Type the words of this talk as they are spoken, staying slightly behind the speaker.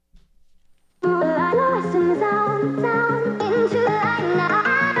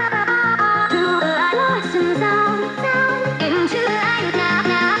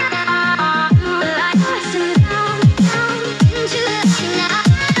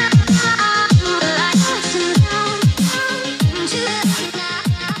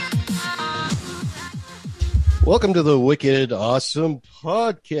Welcome to the Wicked Awesome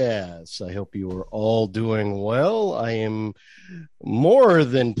Podcast. I hope you are all doing well. I am more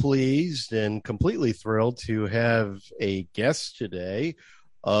than pleased and completely thrilled to have a guest today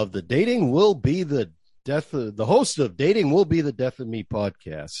of the Dating Will Be the Death of, the host of Dating Will Be the Death of Me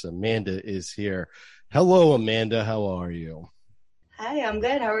podcast. Amanda is here. Hello, Amanda. How are you? Hi, I'm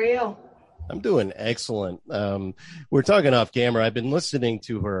good. How are you? I'm doing excellent. We're talking off camera. I've been listening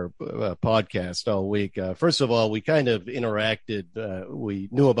to her podcast all week. First of all, we kind of interacted. We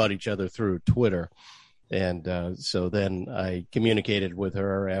knew about each other through Twitter. And so then I communicated with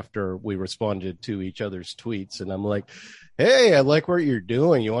her after we responded to each other's tweets. And I'm like, hey, I like what you're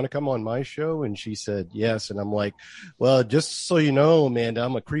doing. You want to come on my show? And she said, yes. And I'm like, well, just so you know, Amanda,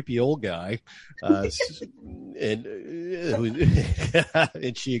 I'm a creepy old guy. And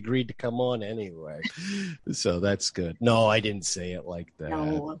she agreed to come on anyway. So that's good. No, I didn't say it like that.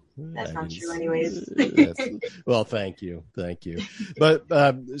 No, that's not true anyways. Well, thank you. Thank you. But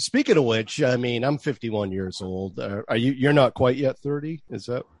speaking of which, I mean, I'm 51 years old. You're not quite yet 30? Is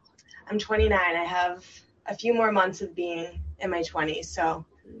that? I'm 29. I have a few more months of being in my 20s, so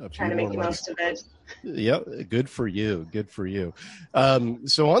trying to make the most of it. Yep, good for you. Good for you.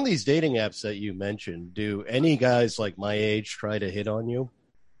 So on these dating apps that you mentioned, do any guys like my age try to hit on you?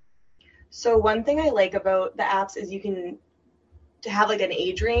 So one thing I like about the apps is you can have like an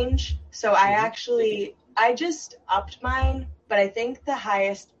age range. So I just upped mine, but I think the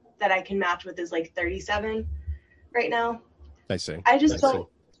highest that I can match with is like 37 right now. I see.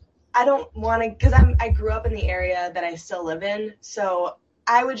 I don't want to, because I grew up in the area that I still live in, so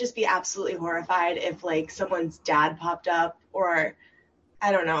I would just be absolutely horrified if like someone's dad popped up, or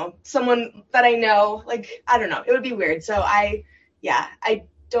I don't know, someone that I know, like, I don't know, it would be weird. So I've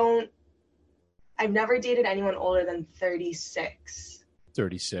never dated anyone older than 36.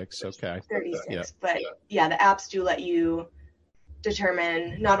 36, okay. 36, yeah. But yeah, the apps do let you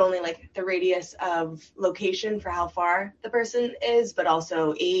determine not only like the radius of location for how far the person is, but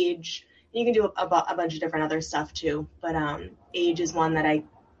also age. You can do a bunch of different other stuff too, but age is one that I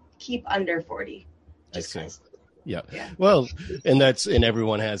keep under 40. I see. Yeah. Well, and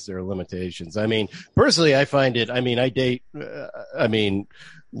everyone has their limitations. I mean, personally, I find it, I date, a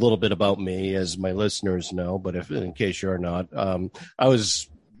little bit about me, as my listeners know, but in case you're not, I was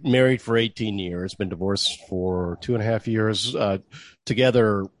married for 18 years, been divorced for 2.5 years,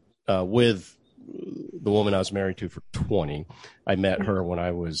 together with the woman I was married to for 20. I met her when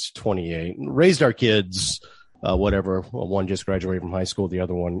I was 28, raised our kids, whatever. Well, one just graduated from high school. The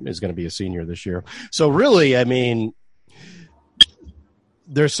other one is going to be a senior this year. So really,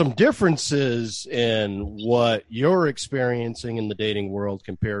 there's some differences in what you're experiencing in the dating world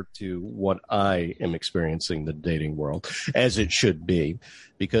compared to what I am experiencing in the dating world, as it should be.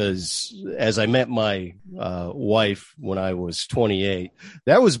 Because as I met my wife when I was 28,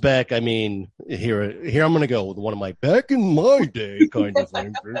 that was back, here I'm going to go with one of my back in my day kind of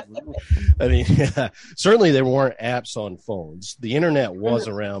thing. Certainly there weren't apps on phones. The internet was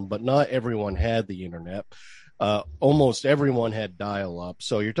around, but not everyone had the internet. Almost everyone had dial-up.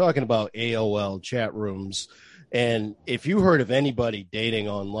 So you're talking about AOL chat rooms. And if you heard of anybody dating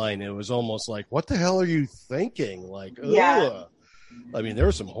online, it was almost like, what the hell are you thinking? Like, yeah. There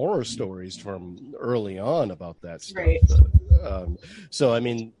were some horror stories from early on about that stuff. Right.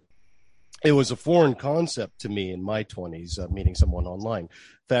 It was a foreign concept to me in my 20s, meeting someone online.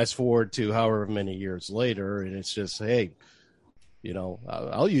 Fast forward to however many years later, and it's just, hey,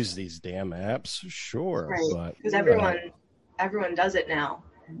 I'll use these damn apps, sure. Right, because everyone does it now.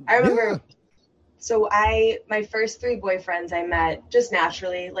 I remember, So my first 3 boyfriends I met just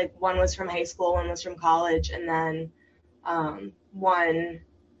naturally. Like, one was from high school, one was from college, and then one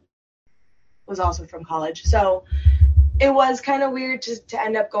was also from college. So it was kind of weird to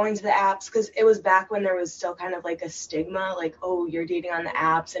end up going to the apps, because it was back when there was still kind of like a stigma, like, oh, you're dating on the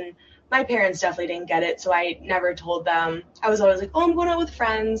apps. And my parents definitely didn't get it, so I never told them. I was always like, oh, I'm going out with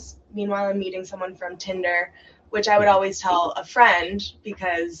friends. Meanwhile, I'm meeting someone from Tinder, which I would always tell a friend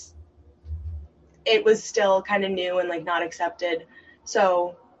because it was still kind of new and like not accepted.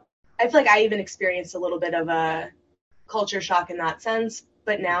 So I feel like I even experienced a little bit of a culture shock in that sense,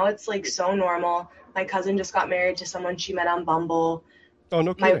 but now it's like so normal. My cousin just got married to someone she met on Bumble. Oh,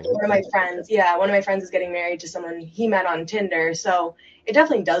 no kidding. One of my friends is getting married to someone he met on Tinder. So it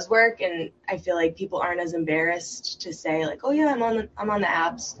definitely does work, and I feel like people aren't as embarrassed to say like, oh yeah, I'm on the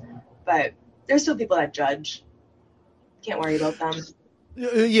apps, but there's still people that judge. Can't worry about them.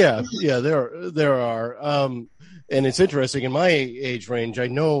 Yeah, there are. And it's interesting, in my age range, I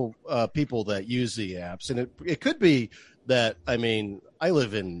know people that use the apps, and it could be that, I mean, I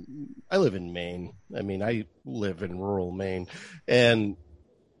live in Maine. I mean, I live in rural Maine, and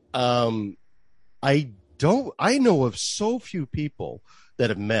I know of so few people that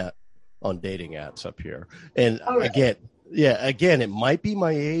have met on dating apps up here. And again, it might be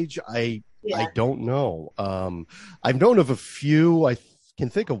my age. I don't know. I've known of a few. I can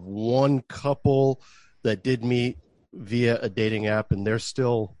think of one couple that did meet via a dating app, and they're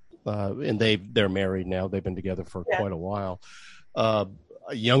still and they're married now. They've been together for quite a while.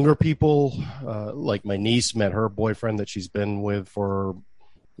 Younger people, like my niece met her boyfriend that she's been with for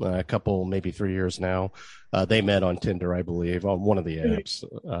a couple, maybe 3 years now. They met on Tinder, I believe, on one of the apps.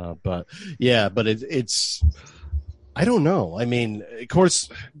 But it's, I don't know. I mean, of course,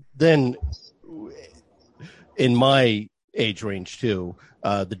 then in my age range too,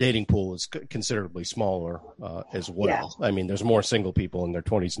 the dating pool is considerably smaller as well. I mean, there's more single people in their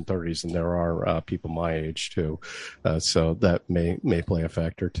 20s and 30s than there are people my age too. So that may play a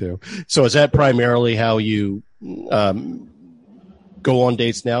factor too. So is that primarily how you go on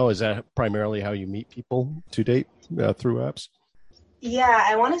dates now? Is that primarily how you meet people to date through apps? Yeah,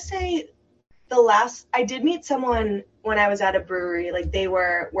 I want to say I did meet someone when I was at a brewery. Like, they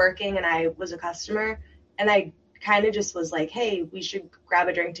were working and I was a customer, and I kind of just was like, hey, we should grab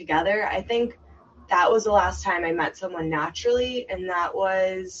a drink together. I think that was the last time I met someone naturally, and that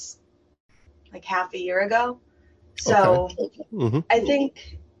was like half a year ago. So I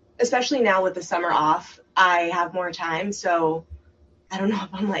think, especially now with the summer off, I have more time. So I don't know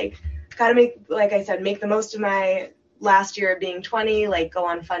if I'm like, gotta make, like I said, make the most of my last year of being 20, like go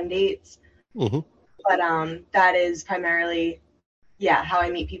on fun dates. But that is primarily, how I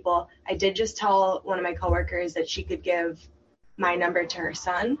meet people. I did just tell one of my coworkers that she could give my number to her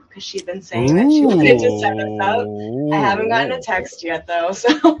son, because she'd been saying that she wanted to set us up. I haven't gotten a text yet though,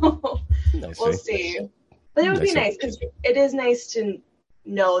 so we'll see. But it would be nice, because it is nice to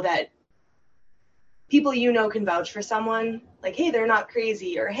know that people can vouch for someone. Like, hey, they're not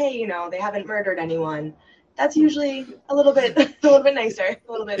crazy, or hey, they haven't murdered anyone. That's usually a little bit nicer.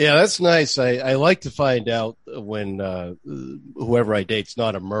 A little bit. Yeah, that's nice. I like to find out when whoever I date's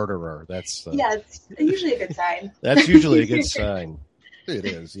not a murderer. That's it's usually a good sign. That's usually a good sign. It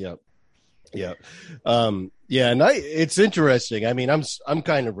is. Yep. And it's interesting. I mean, I'm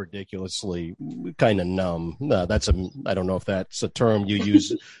kind of ridiculously kind of numb. I don't know if that's a term you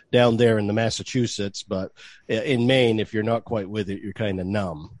use down there in the Massachusetts, but in Maine, if you're not quite with it, you're kind of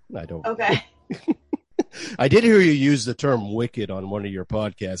numb. Okay. I did hear you use the term wicked on one of your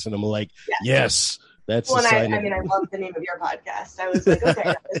podcasts, and I'm like, yes, that's the sign. I love the name of your podcast. I was like,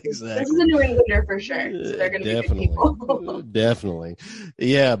 okay, this is a New Englander for sure. So they're going to be good people. Definitely.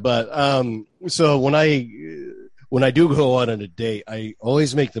 Yeah, but so when I do go on a date, I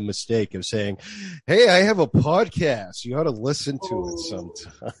always make the mistake of saying, hey, I have a podcast. You ought to listen to it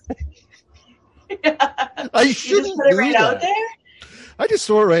sometime. I shouldn't just put it right out there? I just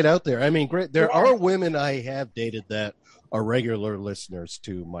throw it right out there. I mean, great. There are women I have dated that are regular listeners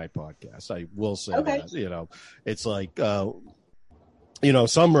to my podcast. I will say that, it's like, some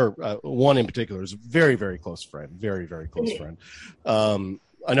are, one in particular is a very, very close friend, very, very close friend.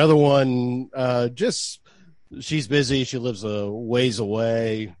 Another one, she's busy. She lives a ways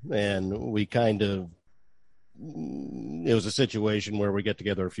away, and we kind of, it was a situation where we get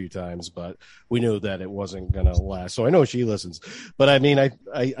together a few times, but we knew that it wasn't going to last. So I know she listens. But I mean, I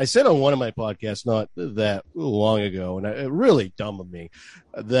said on one of my podcasts not that long ago, and it really dumb of me,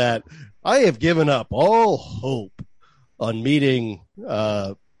 that I have given up all hope on meeting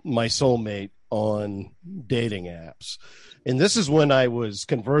my soulmate on dating apps. And this is when I was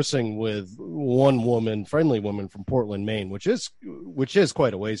conversing with one woman, friendly woman from Portland, Maine, which is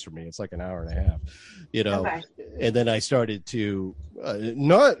quite a ways from me. It's like an hour and a half, Okay. And then I started to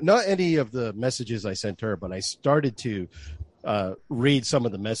not any of the messages I sent her, but I started to read some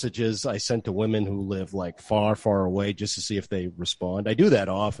of the messages I sent to women who live like far, far away, just to see if they respond. I do that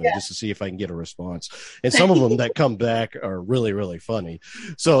often just to see if I can get a response. And some of them that come back are really, really funny.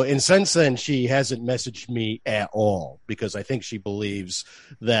 So in since then, she hasn't messaged me at all, because I think she believes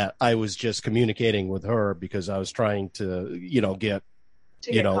that I was just communicating with her because I was trying to, get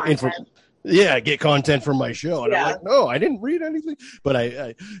get content from my show. And I'm like, no, I didn't read anything.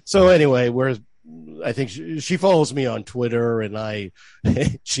 But so anyway, I think she follows me on Twitter, and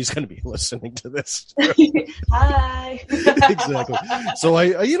she's going to be listening to this. Hi. Exactly.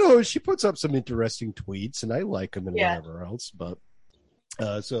 So she puts up some interesting tweets, and I like them and whatever else. But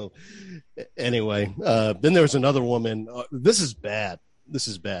so anyway, then there was another woman. This is bad.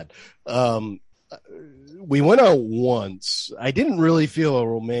 We went out once. I didn't really feel a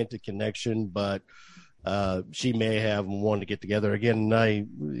romantic connection, but she may have wanted to get together again. And I,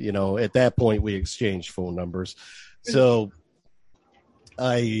 at that point we exchanged phone numbers. So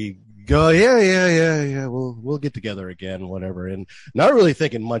I go, yeah. We'll get together again, whatever. And not really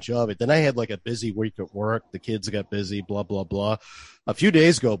thinking much of it. Then I had like a busy week at work. The kids got busy, blah, blah, blah. A few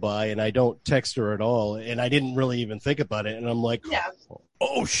days go by and I don't text her at all. And I didn't really even think about it. And I'm like,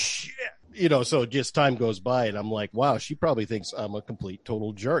 oh shit. So just time goes by and I'm like, wow, she probably thinks I'm a complete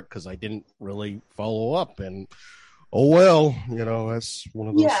total jerk because I didn't really follow up. And oh, well, that's one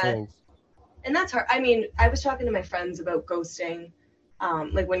of those things. And that's hard. I mean, I was talking to my friends about ghosting.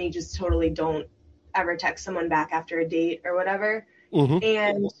 Like when you just totally don't ever text someone back after a date or whatever. Mm-hmm.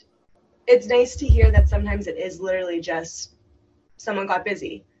 And it's nice to hear that sometimes it is literally just someone got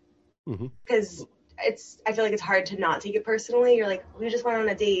busy. Because I feel like it's hard to not take it personally. You're like, we just went on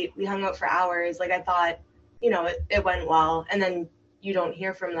a date. We hung out for hours. Like I thought, it went well. And then you don't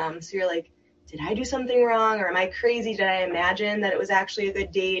hear from them. So you're like, did I do something wrong? Or am I crazy? Did I imagine that it was actually a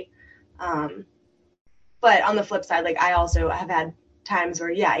good date? But on the flip side, like I also have had times where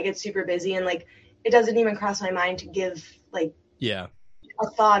I get super busy and like it doesn't even cross my mind to give like a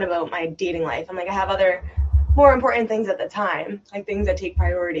thought about my dating life. I'm like, I have other more important things at the time, like things that take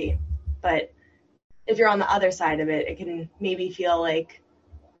priority. But if you're on the other side of it, it can maybe feel like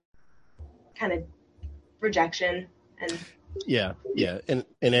kind of rejection and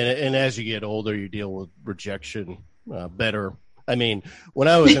and as you get older you deal with rejection better. I mean, when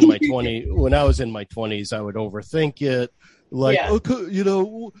I was in my 20s, I would overthink it. Like, okay,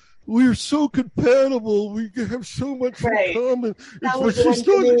 we're so compatible. We have so much in common.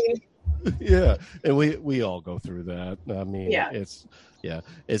 And we all go through that. I mean,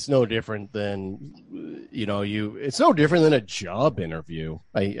 it's no different than, it's no different than a job interview.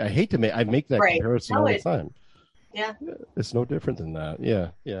 I hate to make that comparison all the time. Yeah. It's no different than that. Yeah.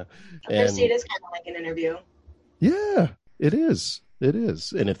 First date is kind of like an interview. Yeah. It is.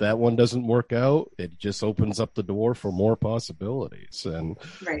 And if that one doesn't work out, it just opens up the door for more possibilities. And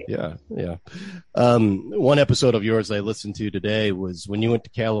one episode of yours I listened to today was when you went to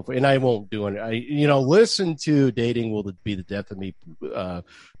California, and I won't do it. Listen to Dating Will Be the Death of Me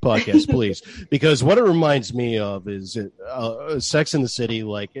podcast, please. Because what it reminds me of is Sex in the City.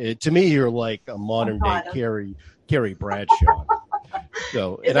 Like, to me, you're like a modern day Carrie Bradshaw.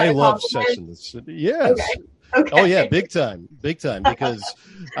 So, and I love Sex in the City. Yes. Okay. Oh yeah, big time. Because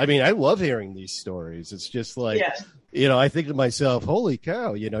I mean, I love hearing these stories. It's just like, I think to myself, holy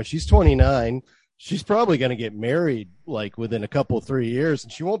cow, she's 29. She's probably going to get married like within a couple, 3 years,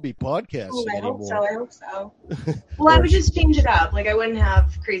 and she won't be podcasting anymore. I hope so. Well, I would just change it up. Like I wouldn't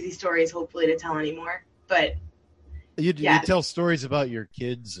have crazy stories, hopefully, to tell anymore. But you tell stories about your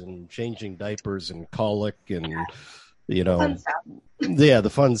kids and changing diapers and colic and fun stuff. Yeah, the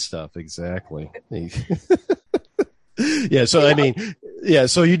fun stuff, exactly. So I mean,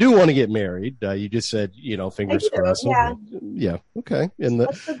 so you do want to get married. You just said, fingers crossed. Yeah, okay. And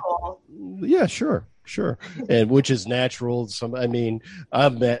that's the goal. Yeah, sure. And which is natural. I mean,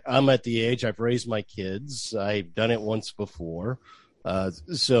 I'm at the age, I've raised my kids. I've done it once before.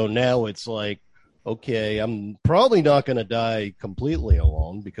 So now it's like, okay, I'm probably not going to die completely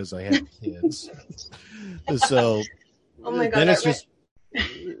alone because I have kids. So oh my God, then it's just.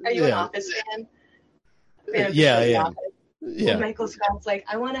 Are you an Office fan? Yeah. Michael Scott's like,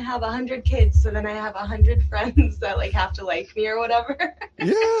 I want to have 100 kids, so then I have 100 friends that like have to like me or whatever.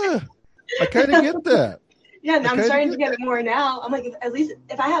 Yeah, I kind of get that. Yeah, and I'm starting to get it more now. I'm like, at least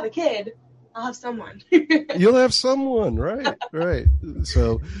if I have a kid, I'll have someone. You'll have someone, right.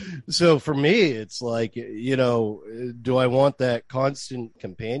 So for me, it's like, do I want that constant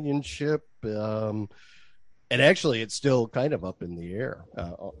companionship? And actually, it's still kind of up in the air,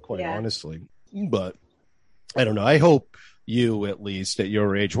 quite honestly. But I don't know. I hope you, at least at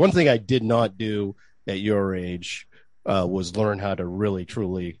your age, one thing I did not do at your age was learn how to really,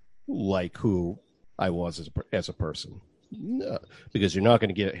 truly like who I was as a person. Because you're not going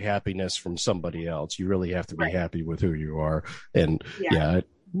to get happiness from somebody else. You really have to be happy with who you are. And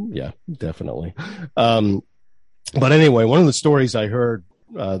yeah, definitely. But anyway, one of the stories I heard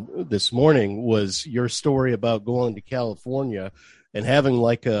this morning was your story about going to California and having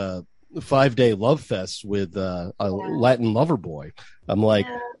like a 5-day love fest with a Latin lover boy. I'm like,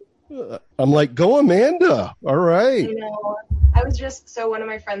 go Amanda. All right. I was one of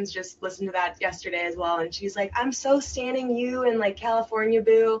my friends just listened to that yesterday as well. And she's like, I'm so standing you in like California,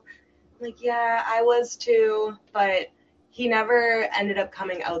 boo. I'm like, yeah, I was too, but he never ended up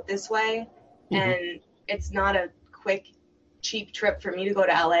coming out this way. Mm-hmm. And it's not a quick, cheap trip for me to go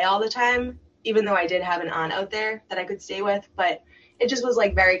to LA all the time, even though I did have an aunt out there that I could stay with. But it just was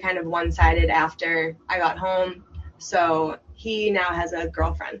like very kind of one-sided after I got home. So he now has a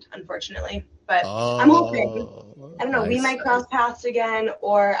girlfriend, unfortunately. But I'm hoping, I don't know, we might cross paths again,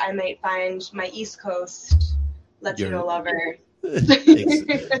 or I might find my East Coast Latino lover.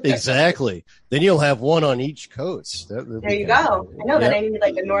 Exactly. Then you'll have one on each coast. There you go. I know that I need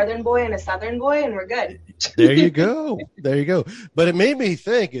like a northern boy and a southern boy, and we're good. There you go. There you go. But it made me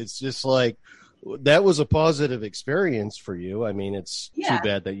think, it's just like, that was a positive experience for you. I mean, it's too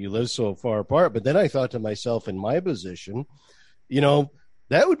bad that you live so far apart. But then I thought to myself, in my position, you know,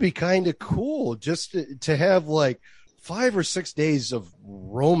 that would be kind of cool just to have like 5 or 6 days of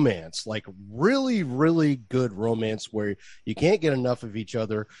romance, like really, really good romance where you can't get enough of each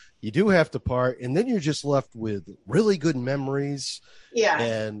other. You do have to part, and then you're just left with really good memories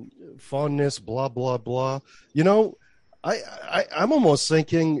and fondness, blah, blah, blah. You know, I'm almost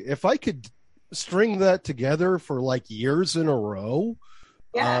thinking if I could string that together for like years in a row.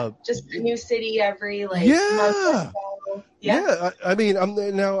 Just a new city every like month or so. I mean,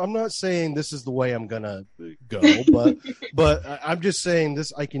 I'm not saying this is the way I'm gonna go, but I'm just saying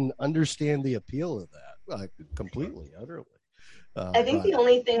this. I can understand the appeal of that completely, utterly. I think the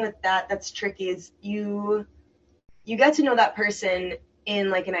only thing with that's tricky is you get to know that person in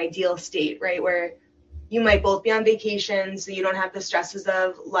like an ideal state, right? Where you might both be on vacation, so you don't have the stresses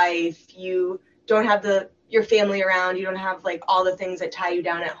of life. You don't have your family around. You don't have like all the things that tie you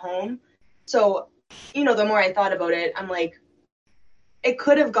down at home. So, you know, the more I thought about it, I'm like, it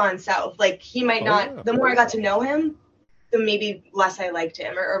could have gone south. Like he might not, the more I got to know him, the maybe less I liked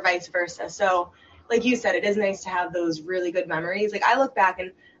him or vice versa. So like you said, it is nice to have those really good memories. Like I look back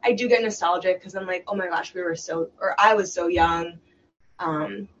and I do get nostalgic because I'm like, oh my gosh, I was so young.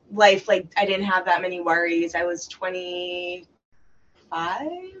 Life, like I didn't have that many worries. I was 25.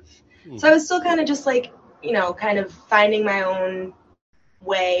 So I was still kind of just like, you know, kind of finding my own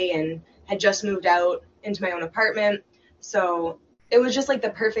way and had just moved out into my own apartment. So it was just like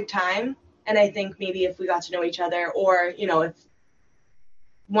the perfect time. And I think maybe if we got to know each other, or, you know, if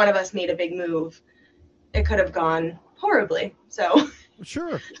one of us made a big move, it could have gone horribly. So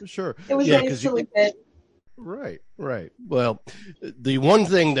sure. It was nice to leave it. Right. Well, the one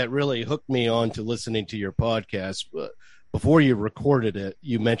thing that really hooked me on to listening to your podcast, before you recorded it,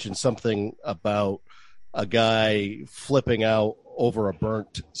 you mentioned something about a guy flipping out over a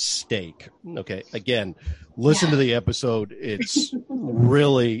burnt steak. Okay. Again, listen to the episode. It's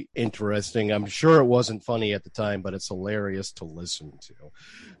really interesting. I'm sure it wasn't funny at the time, but it's hilarious to listen to.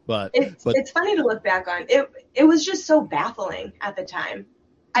 But it's funny to look back on. It was just so baffling at the time.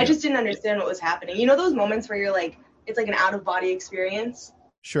 I just didn't understand what was happening. You know those moments where you're like, it's like an out of body experience?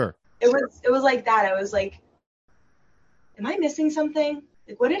 Sure. It was like that. I was like, am I missing something?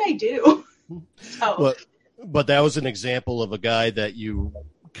 Like, what did I do? But that was an example of a guy that you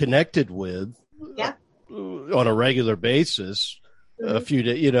connected with on a regular basis. A few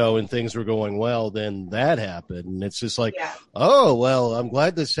days, you know, and things were going well, then that happened. And it's just like, oh, well, I'm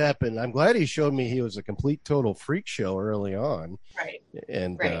glad this happened. I'm glad he showed me he was a complete, total freak show early on. Right.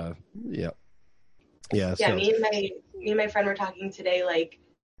 And, so. Me and my friend were talking today, like,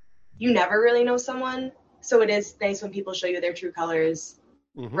 you never really know someone. So it is nice when people show you their true colors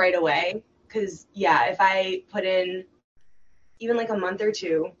right away. Because, if I put in even like a month or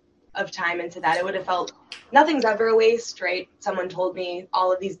two of time into that, it would have felt nothing's ever a waste, right? Someone told me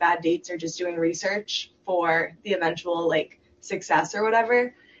all of these bad dates are just doing research for the eventual like success or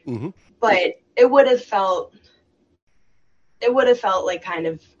whatever. But it would have felt like kind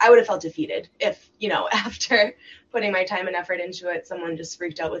of, I would have felt defeated if, you know, after putting my time and effort into it, someone just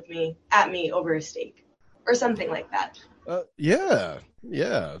freaked out at me over a steak or something like that. Yeah.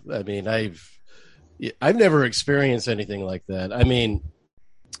 I mean, I've never experienced anything like that. I mean,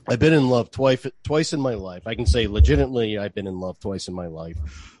 I've been in love twice in my life. I can say legitimately I've been in love twice in my life.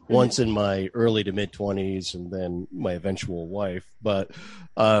 Once in my early to mid 20s and then my eventual wife. But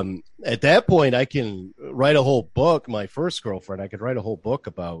at that point, I can write a whole book. My first girlfriend, I could write a whole book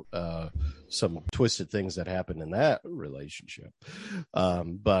about some twisted things that happened in that relationship.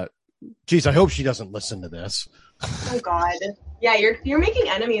 But geez, I hope she doesn't listen to this. Oh God. Yeah, you're making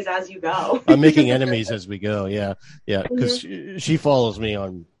enemies as you go. I'm making enemies as we go. Yeah. Because she follows me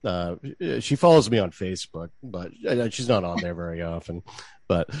on Facebook, but she's not on there very often.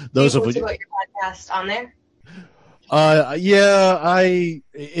 But those of you about your podcast on there.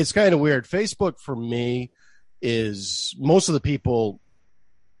 It's kind of weird. Facebook for me is most of the people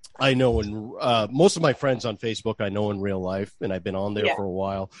I know, and most of my friends on Facebook I know in real life, and I've been on there for a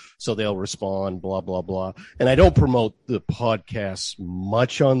while, so they'll respond, blah, blah, blah. And I don't promote the podcast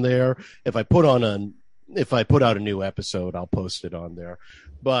much on there. If I put on if I put out a new episode, I'll post it on there.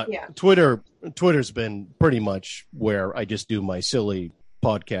 But Yeah. Twitter's been pretty much where I just do my silly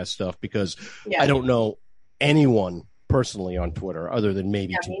podcast stuff because I don't know anyone personally on Twitter other than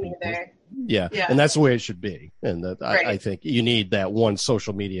maybe two me people. neither. Yeah, and that's the way it should be. And that I think you need that one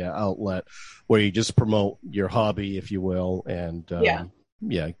social media outlet where you just promote your hobby, if you will. And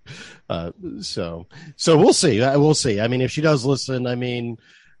so we'll see. We'll see. I mean, if she does listen, I mean,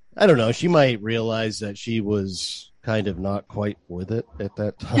 I don't know. She might realize that she was kind of not quite with it at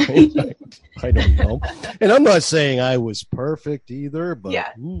that time. I don't know. And I'm not saying I was perfect either, but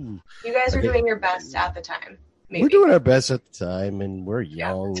you guys are doing your best at the time. Maybe. We're doing our best at the time, and we're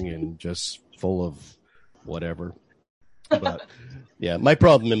young and just full of whatever. But yeah, my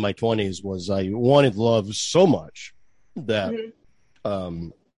problem in my 20s was I wanted love so much that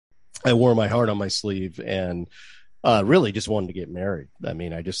I wore my heart on my sleeve and really just wanted to get married. I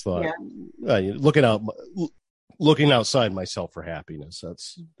mean, I just thought looking outside myself for happiness.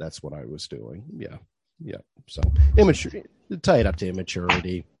 That's what I was doing. Yeah. So immature, tie it up to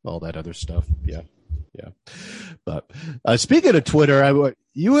immaturity, all that other stuff. Yeah. But speaking of Twitter,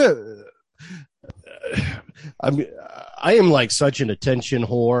 I am like such an attention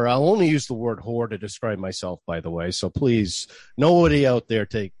whore. I'll only use the word whore to describe myself, by the way. So please, nobody out there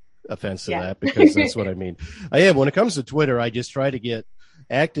take offense to that, because that's what I mean. I am. When it comes to Twitter, I just try to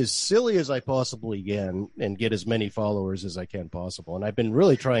act as silly as I possibly can and get as many followers as I can possible. And I've been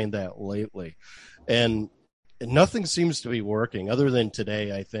really trying that lately. And nothing seems to be working other than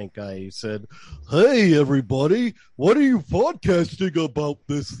today. I think I said, "Hey, everybody, what are you podcasting about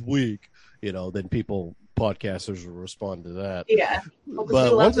this week?" Then podcasters will respond to that. Yeah.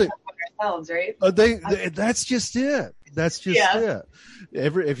 But one thing, ourselves, right? That's just it. That's just it.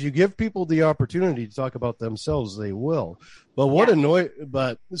 If you give people the opportunity to talk about themselves, they will.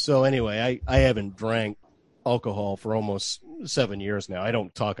 But so anyway, I haven't drank alcohol for almost 7 years now. I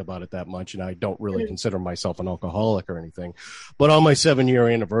don't talk about it that much, and I don't really consider myself an alcoholic or anything. But on my 7-year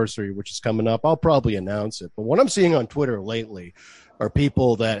anniversary, which is coming up, I'll probably announce it. But what I'm seeing on Twitter lately are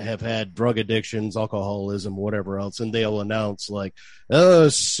people that have had drug addictions, alcoholism, whatever else, and they'll announce like,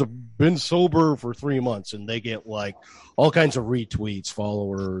 been sober for 3 months, and they get like all kinds of retweets,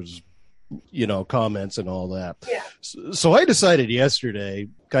 followers, comments and all that. Yeah. So I decided yesterday,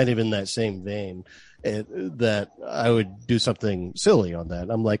 kind of in that same vein, that I would do something silly on that.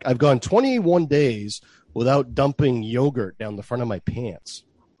 I'm like, I've gone 21 days without dumping yogurt down the front of my pants.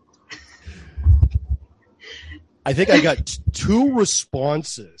 I think I got 2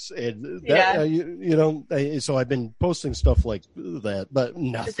 responses, and that, so I've been posting stuff like that, but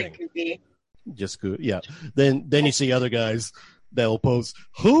nothing. Just good, yeah. Then you see other guys that will post,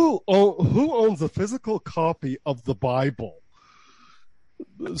 who owns a physical copy of the Bible?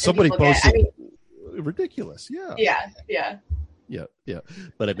 Somebody posted. Ridiculous. Yeah.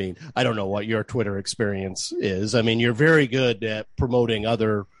 But I mean, I don't know what your Twitter experience is. I mean, you're very good at promoting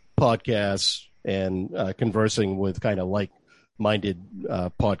other podcasts and conversing with kind of like-minded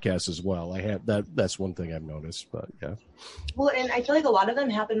podcasts as well. I have that's one thing I've noticed, but yeah. Well, and I feel like a lot of them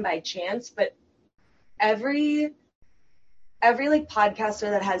happen by chance, but every like podcaster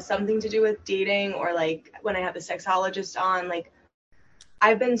that has something to do with dating, or like when I have the sexologist on, like,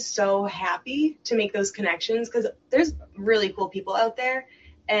 I've been so happy to make those connections, because there's really cool people out there,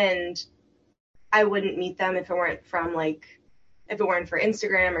 and I wouldn't meet them if it weren't for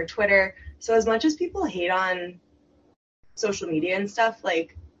Instagram or Twitter. So as much as people hate on social media and stuff,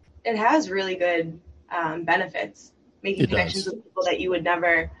 like, it has really good benefits, making connections with people that you would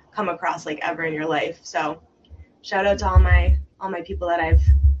never come across like ever in your life. So shout out to all my people that I've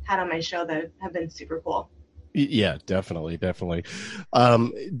had on my show that have been super cool. Yeah, definitely. And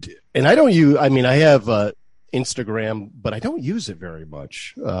I have Instagram, but I don't use it very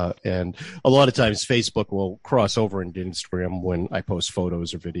much. And a lot of times Facebook will cross over into Instagram when I post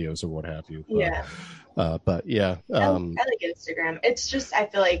photos or videos or what have you. But yeah. I like Instagram. It's just, I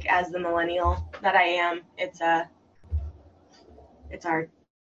feel like as the millennial that I am, it's our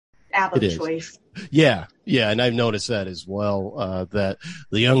app of choice. Yeah. And I've noticed that as well, that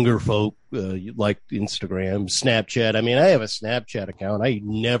the younger folk like Instagram, Snapchat. I mean, I have a Snapchat account. I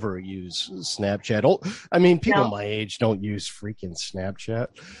never use Snapchat. I mean, people my age don't use freaking Snapchat.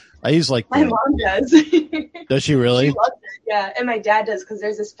 I use like my mom does. Does she really? She loves it. Yeah, and my dad does, because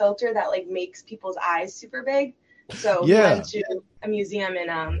there's this filter that like makes people's eyes super big. So he went to a museum in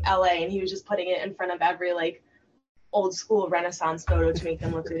LA, and he was just putting it in front of every like old school Renaissance photo to make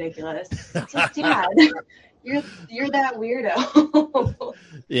them look ridiculous. It's like, Dad, you're that weirdo.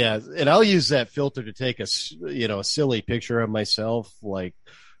 Yeah, and I'll use that filter to take a silly picture of myself, like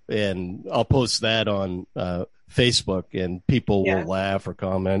and I'll post that on Facebook, and people will laugh or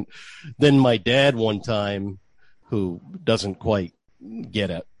comment. Then my dad one time, who doesn't quite get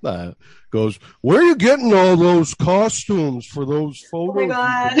it, goes, "Where are you getting all those costumes for those photos?" Oh my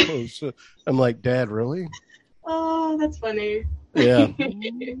God. I'm like, "Dad, really?" Oh, that's funny. Yeah.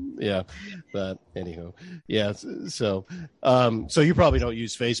 Yeah. But anyhow, yeah. So you probably don't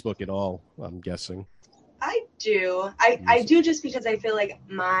use Facebook at all, I'm guessing. I do. I do, just because I feel like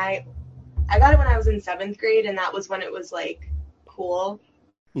I got it when I was in 7th grade, and that was when it was like cool.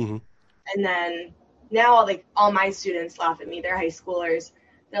 Mm-hmm. And then now all my students laugh at me. They're high schoolers.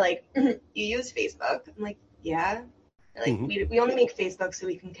 They're like, "You use Facebook?" I'm like, "Yeah." They're like, we only make Facebook so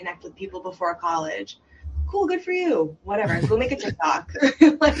we can connect with people before college. Cool, good for you. Whatever. Go make a TikTok.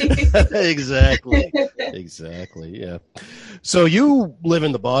 Exactly. Yeah. So you live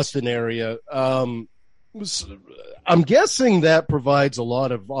in the Boston area. I'm guessing that provides a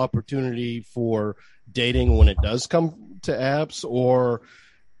lot of opportunity for dating when it does come to apps, or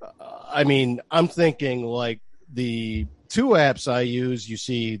I'm thinking like the 2 apps I use, you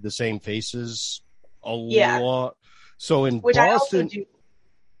see the same faces a lot. So in Which Boston,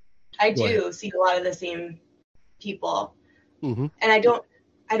 I do see a lot of the same people, mm-hmm. and I don't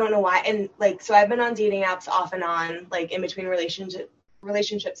know why. And so I've been on dating apps off and on, like in between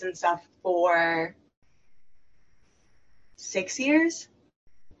relationships and stuff, for 6 years,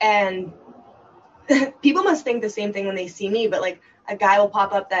 and people must think the same thing when they see me. But like a guy will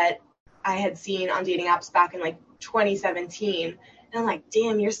pop up that I had seen on dating apps back in like 2017, and I'm like,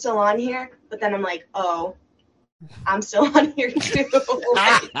 "Damn, you're still on here?" But then I'm like, "Oh, I'm still on here too." Cool.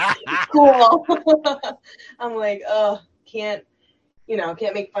 I'm like, "Oh, can't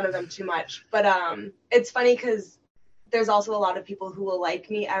make fun of them too much." But it's funny because there's also a lot of people who will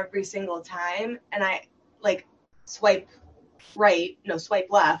like me every single time, and I like swipe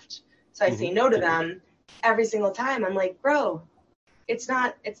left. So I say no to them every single time. I'm like, "Bro, it's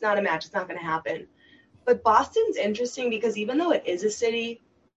not a match. It's not going to happen." But Boston's interesting because even though it is a city,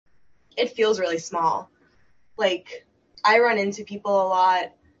 it feels really small. Like, I run into people a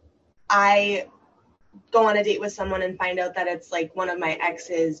lot. I go on a date with someone and find out that it's like one of my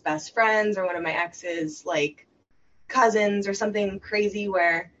ex's best friends or one of my ex's like cousins or something crazy,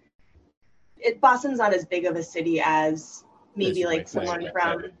 where Boston's not as big of a city as maybe like someone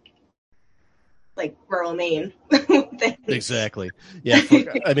from like rural Maine. Exactly. Yeah.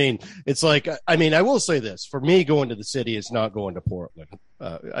 It's like, I will say this: for me, going to the city is not going to Portland.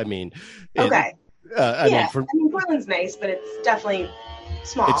 Okay. Portland's nice, but it's definitely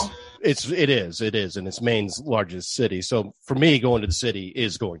small. It is, and it's Maine's largest city. So for me, going to the city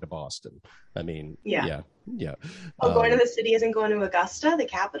is going to Boston. Yeah. Going to the city isn't going to Augusta, the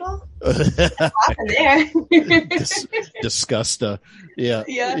capital? What's happened there? Disgusta. Yeah.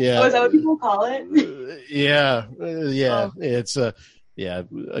 Oh, is that what people call it? Yeah. It's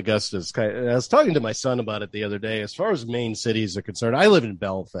Augusta's I was talking to my son about it the other day. As far as main cities are concerned, I live in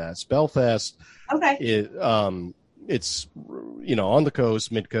Belfast. Belfast. Okay. It's on the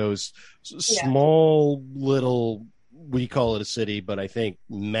coast, mid-coast, small little. We call it a city, but I think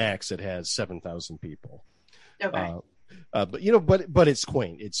max it has 7,000 people. Okay. But it's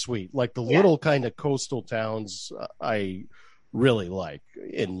quaint. It's sweet. Like the little kind of coastal towns, I really like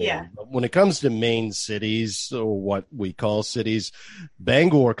in Maine. Yeah. But when it comes to main cities, or what we call cities,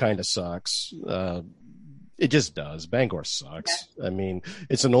 Bangor kind of sucks. It just does. Bangor sucks. Yeah.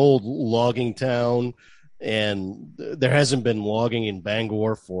 It's an old logging town, and there hasn't been logging in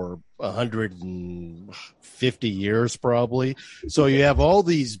Bangor for 150 years probably. So you have all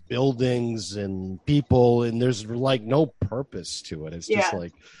these buildings and people, and there's like no purpose to it. It's just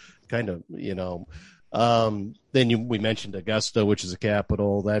like kind of, then we mentioned Augusta, which is a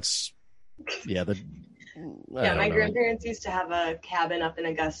capital. That's my grandparents used to have a cabin up in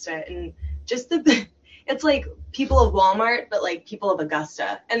Augusta, and just it's like people of Walmart, but like people of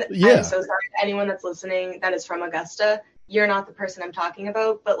Augusta. And I'm so sorry to anyone that's listening that is from Augusta. You're not the person I'm talking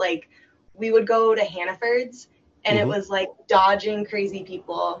about, but like we would go to Hannaford's, and it was like dodging crazy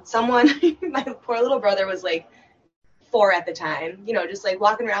people. My poor little brother was like 4 at the time, just like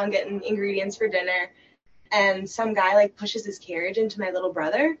walking around getting ingredients for dinner. And some guy like pushes his carriage into my little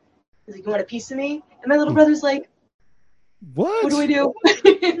brother. He's like, "You want a piece of me?" And my little brother's like, What do we do?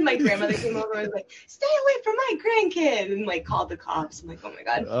 My grandmother came over and was like, "Stay away from my grandkid," and like called the cops. I'm like, "Oh my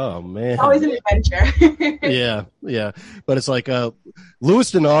God." Oh man. It's always an adventure. Yeah. But it's like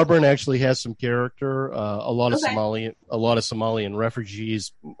Lewiston, Auburn actually has some character. A lot of Somalian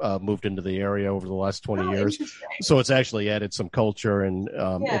refugees moved into the area over the last 20 years. So it's actually added some culture, and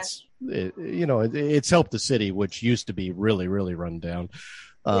it's helped the city, which used to be really, really run down.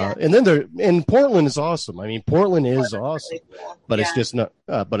 And then Portland is awesome. I mean, Portland is awesome, really cool. but it's just not.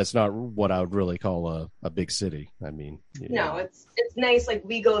 But it's not what I would really call a big city. I mean, no, it's nice. Like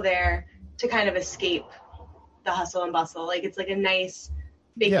we go there to kind of escape the hustle and bustle. Like it's like a nice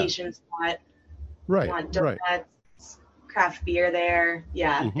vacation spot. Right. Want donuts, craft beer there.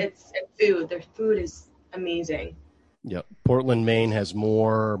 Yeah, it's food. Their food is amazing. Yep. Portland, Maine has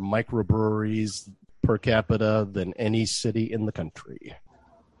more microbreweries per capita than any city in the country.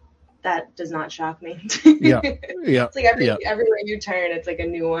 That does not shock me. Yeah. It's like everywhere you turn, it's like a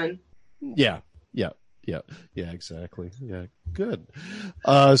new one. Yeah, exactly. Yeah, good.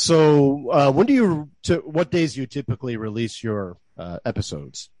 So what days do you typically release your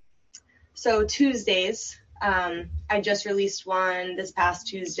episodes? So Tuesdays, I just released one this past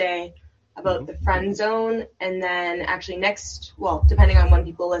Tuesday about the friend zone, and then actually depending on when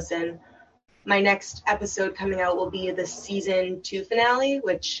people listen, my next episode coming out will be the season 2 finale,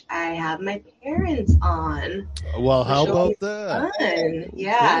 which I have my parents on. Well, how about that? Fun.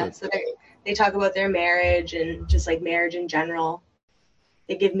 Yeah. Good. So they talk about their marriage and just like marriage in general.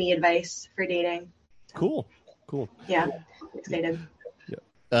 They give me advice for dating. Cool. Yeah. Excited.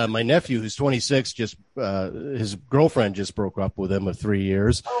 My nephew, who's 26, his girlfriend just broke up with him of 3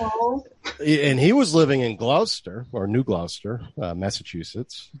 years. Oh. And he was living in Gloucester, or New Gloucester,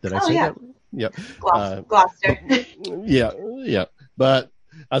 Massachusetts. Did I say that? Yep. Gloucester. Yeah. But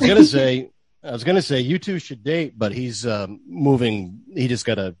I was gonna say you two should date, but he's moving. He just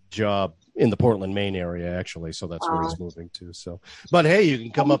got a job in the Portland, Maine area, actually, so that's where he's moving to. So, but hey, you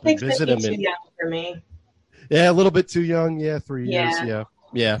can come up and visit him. Too young for me. Yeah, a little bit too young. Yeah, 3 years.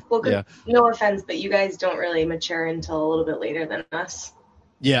 Yeah. Well, no offense, but you guys don't really mature until a little bit later than us.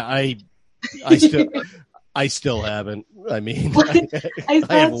 Yeah, I still haven't. I mean,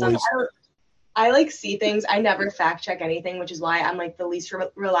 I like see things. I never fact check anything, which is why I'm like the least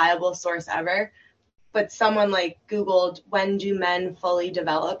reliable source ever. But someone like Googled, when do men fully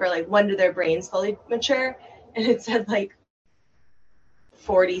develop, or like when do their brains fully mature? And it said like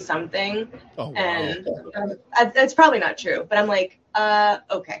 40 something. Oh, wow. And that's probably not true, but I'm like,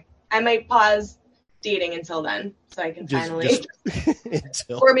 okay, I might pause dating until then, so I can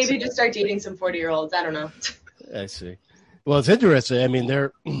or maybe just start dating some 40-year-olds. I don't know. I see. Well, it's interesting. I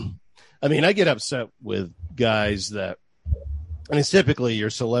mean, I get upset with guys that, and it's typically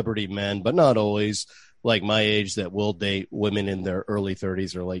your celebrity men, but not always, like my age, that will date women in their early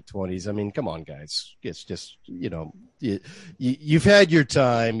 30s or late 20s. I mean, come on, guys. It's just, you've had your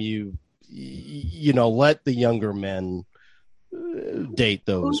time. You let the younger men date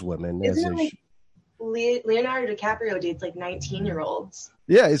those women. Leonardo DiCaprio dates like 19-year-olds.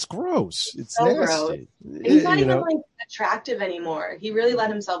 Yeah, it's gross. It's so nasty. Gross. And he's not even like attractive anymore. He really let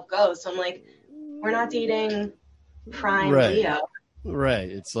himself go. So I'm like, we're not dating prime Leo. Right.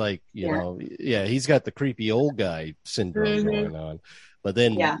 It's like, he's got the creepy old guy syndrome going on. But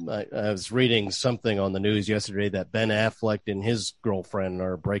then I was reading something on the news yesterday that Ben Affleck and his girlfriend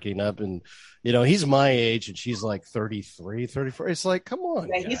are breaking up, and he's my age and she's like 33, 34. It's like, come on,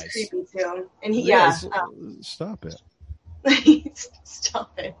 guys. He's creepy too. And stop it.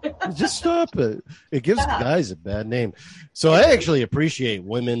 Stop it. Just stop it. It gives guys a bad name. So I actually appreciate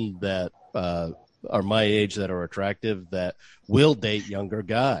women that are my age that are attractive that will date younger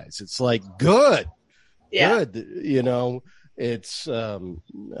guys. It's like good. It's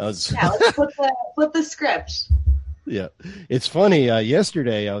let's flip the script. Yeah, it's funny.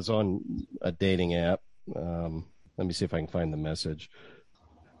 Yesterday I was on a dating app. Let me see if I can find the message.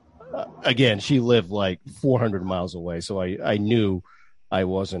 Again, she lived like 400 miles away, so I knew I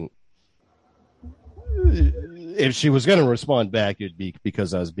wasn't. If she was going to respond back, it'd be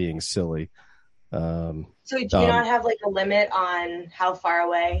because I was being silly. So do you not have like a limit on how far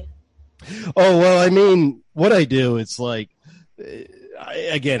away? Oh, well, I mean, what I do, it's like,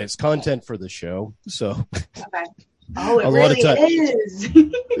 again, it's content for the show. So okay. Oh, it really is.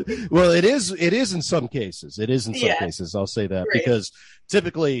 Well, it is in some cases. It is in some cases. I'll say that because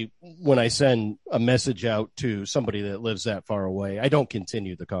typically when I send a message out to somebody that lives that far away, I don't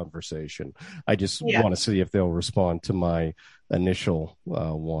continue the conversation. I just want to see if they'll respond to my initial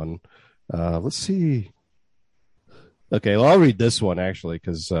one. Let's see. Okay, well, I'll read this one actually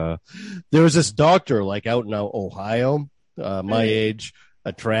because there was this doctor like out in Ohio, my age,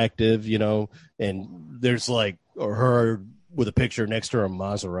 attractive, and there's like or her with a picture next to her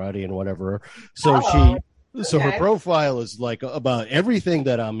Maserati and whatever. So her profile is like about everything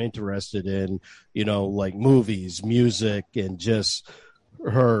that I'm interested in, like movies, music, and just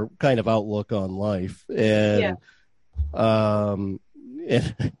her kind of outlook on life. And and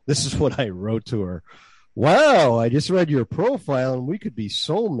this is what I wrote to her. Wow, I just read your profile and we could be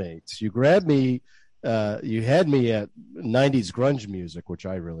soulmates. You grabbed me, you had me at 90s grunge music, which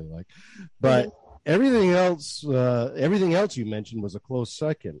I really like. But everything else you mentioned was a close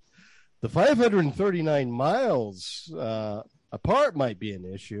second. The 539 miles apart might be an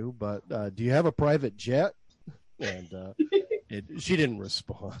issue, but do you have a private jet? And she didn't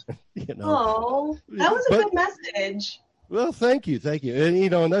respond. Oh, that was a good message. Well, thank you,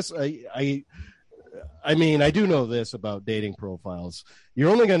 and and that's I mean, I do know this about dating profiles. You're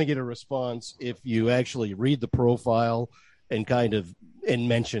only going to get a response if you actually read the profile and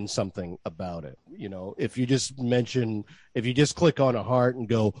mention something about it. If you just click on a heart and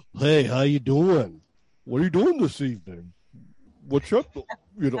go, "Hey, how you doing? What are you doing this evening? What's up?"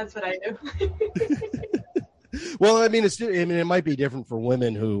 That's what I do. Well, I mean, it might be different for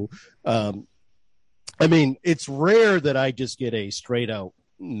women who, it's rare that I just get a straight out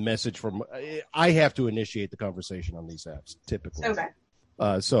message from. I have to initiate the conversation on these apps typically. Okay.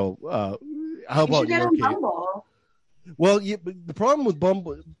 So how about you? Your Bumble. Well, the problem with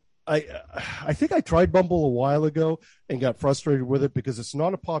Bumble, I think I tried Bumble a while ago and got frustrated with it because it's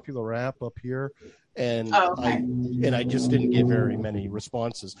not a popular app up here, and I just didn't get very many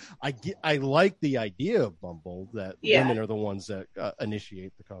responses. I like the idea of Bumble that women are the ones that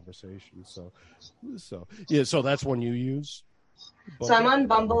initiate the conversation. So that's one you use. Bumble? So I'm on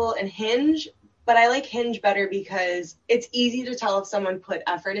Bumble and Hinge, but I like Hinge better because it's easy to tell if someone put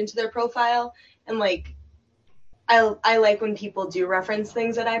effort into their profile, and like I like when people do reference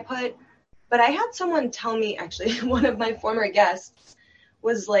things that I put. But I had someone tell me, actually, one of my former guests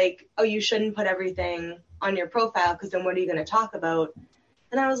was like, "Oh, you shouldn't put everything on your profile because then what are you going to talk about?"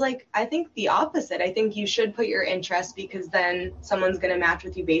 And I was like, I think the opposite. I think you should put your interests because then someone's going to match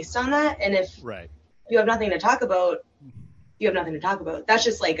with you based on that. And if you have nothing to talk about, you have nothing to talk about. That's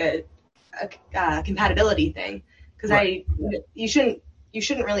just like a compatibility thing. Because you shouldn't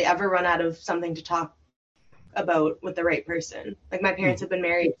really ever run out of something to talk about with the right person. Like my parents have been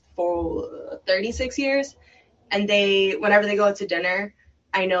married for 36 years, and whenever they go out to dinner,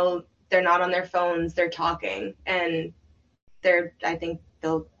 I know they're not on their phones, they're talking, and I think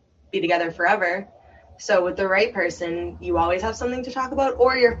they'll be together forever. So with the right person, you always have something to talk about,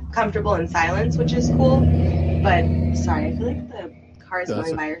 or you're comfortable in silence, which is cool. But sorry, I feel like the cars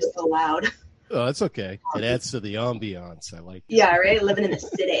going by are so loud. Oh, that's okay. It adds to the ambiance. I like it. Yeah, right? Living in the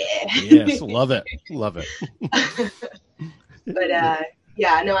city. Yes, love it. Love it. But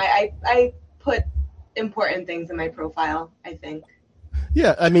I put important things in my profile, I think.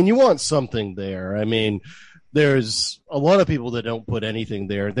 Yeah, I mean, you want something there. I mean, there's a lot of people that don't put anything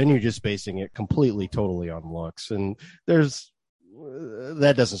there. Then you're just basing it completely, totally on looks. And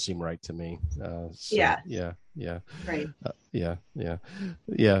that doesn't seem right to me. Yeah. Right.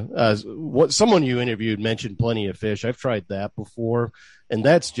 What someone you interviewed mentioned Plenty of Fish. I've tried that before, and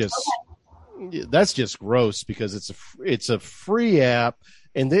that's just gross because it's a free app,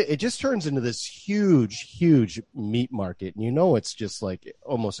 and it just turns into this huge meat market. And it's just like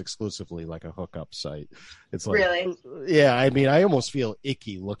almost exclusively like a hookup site. It's like, really? Yeah. I mean, I almost feel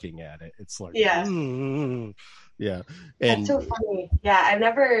icky looking at it. It's like, yeah. Yeah. And that's so funny. Yeah.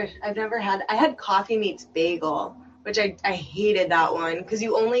 I had Coffee Meets Bagel, which I hated that one because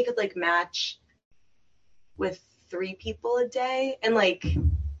you only could like match with 3 people a day, and like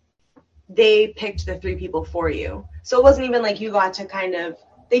they picked the 3 people for you. So it wasn't even like you got to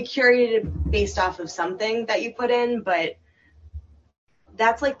they curated it based off of something that you put in, but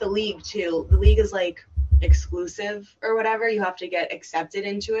that's like the League too. The League is like exclusive or whatever. You have to get accepted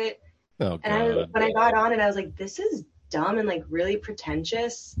into it. Oh, and when I got on it, I was like, this is dumb and like really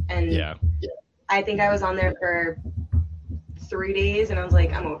pretentious. And I think I was on there for 3 days and I was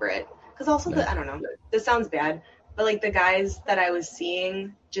like, I'm over it. Because also, I don't know, this sounds bad, but like the guys that I was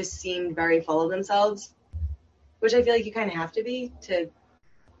seeing just seemed very full of themselves, which I feel like you kind of have to be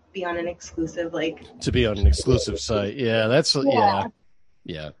on an exclusive, to be on an exclusive site. Yeah, that's,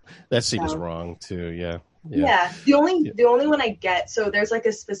 yeah, that seems wrong too. Yeah. The only one I get, so there's like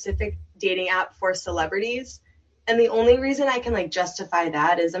a specific dating app for celebrities, and the only reason I can like justify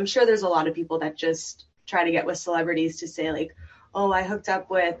that is I'm sure there's a lot of people that just try to get with celebrities to say like, oh, I hooked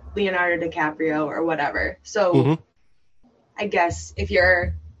up with Leonardo DiCaprio or whatever. So I guess if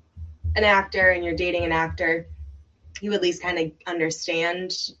you're an actor and you're dating an actor, you at least kind of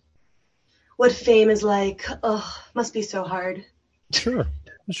understand what fame is like. Oh, must be so hard. Sure.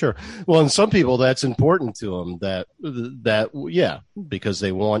 Well, and some people that's important to them that because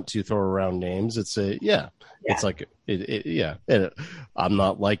they want to throw around names. It's it's like and I'm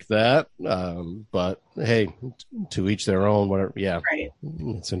not like that. But hey, to each their own. Whatever. Yeah, right.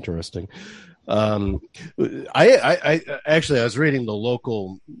 It's interesting. I actually, I was reading the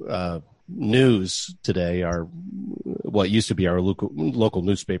local news today, what used to be our local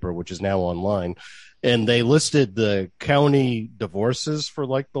newspaper, which is now online, and they listed the county divorces for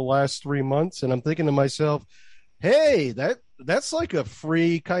like the last 3 months, and I'm thinking to myself, hey, that's like a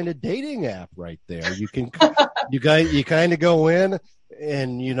free kind of dating app right there. You kind of go in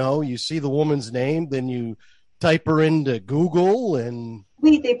and you see the woman's name, then you type her into Google and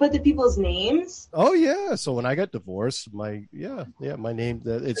wait, they put the people's names? Oh yeah. So when I got divorced, my name,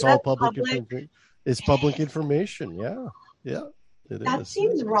 it's all public information. It's public information. Yeah. Yeah. That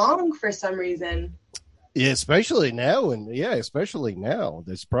seems wrong for some reason. Yeah, especially now.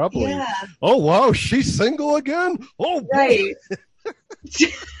 There's probably, oh wow, she's single again. Oh, right.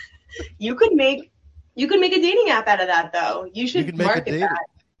 You could make a dating app out of that, though. You should market that.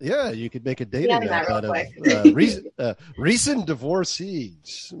 Yeah, you could make a dating app out of recent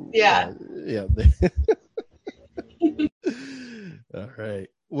divorcees. Yeah. Yeah. All right.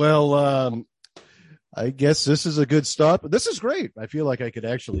 Well, I guess this is a good stop. This is great. I feel like I could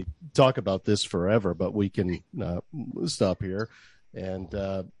actually talk about this forever, but we can stop here. And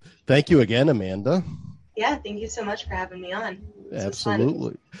thank you again, Amanda. Yeah, thank you so much for having me on.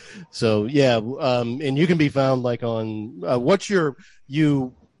 Absolutely. So yeah, and you can be found like on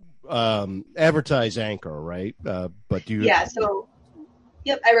you advertise Anchor, right? But do you? Yeah. So,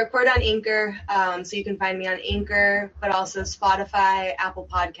 yep, I record on Anchor. So you can find me on Anchor, but also Spotify, Apple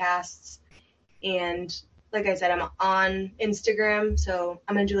Podcasts, and like I said, I'm on Instagram. So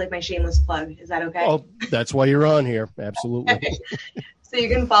I'm gonna do like my shameless plug. Is that okay? Oh, that's why you're on here. Absolutely. Okay. So you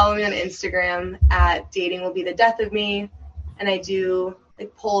can follow me on Instagram at Dating Will Be the Death of Me, and I do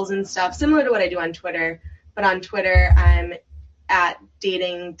like polls and stuff similar to what I do on Twitter. But on Twitter, I'm at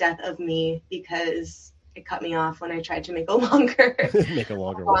Dating Death of Me because it cut me off when I tried to make a longer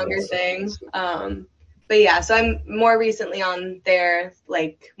thing. But yeah, so I'm more recently on there,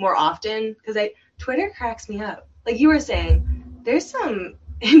 like more often, because Twitter cracks me up. Like you were saying, there's some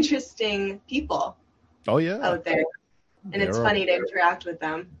interesting people out there. And it's funny to interact with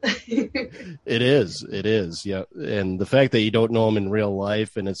them. It is. Yeah. And the fact that you don't know them in real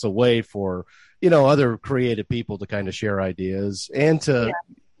life, and it's a way for, other creative people to kind of share ideas and to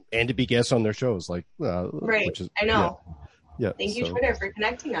be guests on their shows. Like, right. Which is, I know. Yeah. Thank you, Twitter, for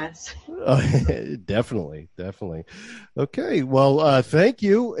connecting us. Definitely. Okay. Well, thank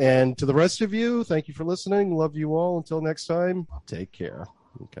you. And to the rest of you, thank you for listening. Love you all. Until next time, take care.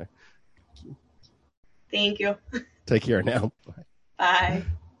 Okay. Thank you. Take care now. Bye.